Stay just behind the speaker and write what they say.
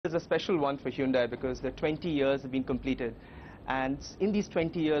is a special one for Hyundai because the 20 years have been completed. And in these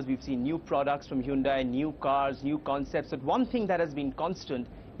 20 years, we've seen new products from Hyundai, new cars, new concepts. But one thing that has been constant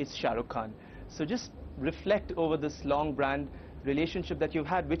is Shah Rukh Khan. So just reflect over this long brand relationship that you've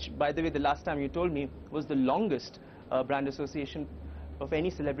had, which, by the way, the last time you told me was the longest brand association of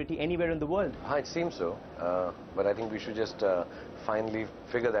any celebrity anywhere in the world. It seems so, but I think we should just finally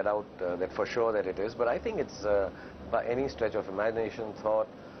figure that out, that for sure that it is. But I think it's, by any stretch of imagination, thought,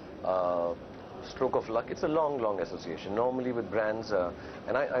 stroke of luck, it's a long association. Normally with brands,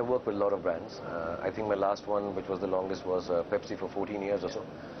 and I work with a lot of brands. I think my last one, which was the longest, was Pepsi for 14 years or so.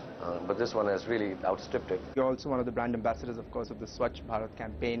 But this one has really outstripped it. You're also one of the brand ambassadors, of course, of the Swachh Bharat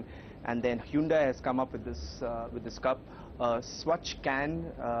campaign. And then Hyundai has come up with this cup. Swachh can,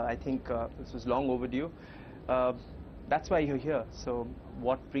 I think this was long overdue. That's why you're here. So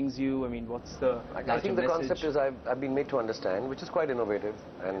what brings you, I mean, what's the I think the concept is I've been made to understand, which is quite innovative.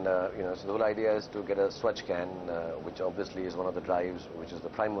 And, you know, so the whole idea is to get a Swachh can, which obviously is one of the drives, which is the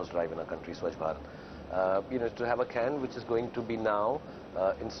primemost drive in our country, Swachh Bharat. You know, to have a can which is going to be now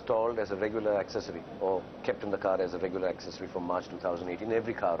installed as a regular accessory or kept in the car as a regular accessory from March 2018 in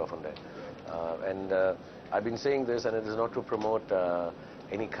every car of Hyundai. And I've been saying this, and it is not to promote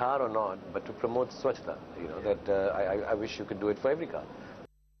any car or not, but to promote Swachhta, you know, that I wish you could do it for every car.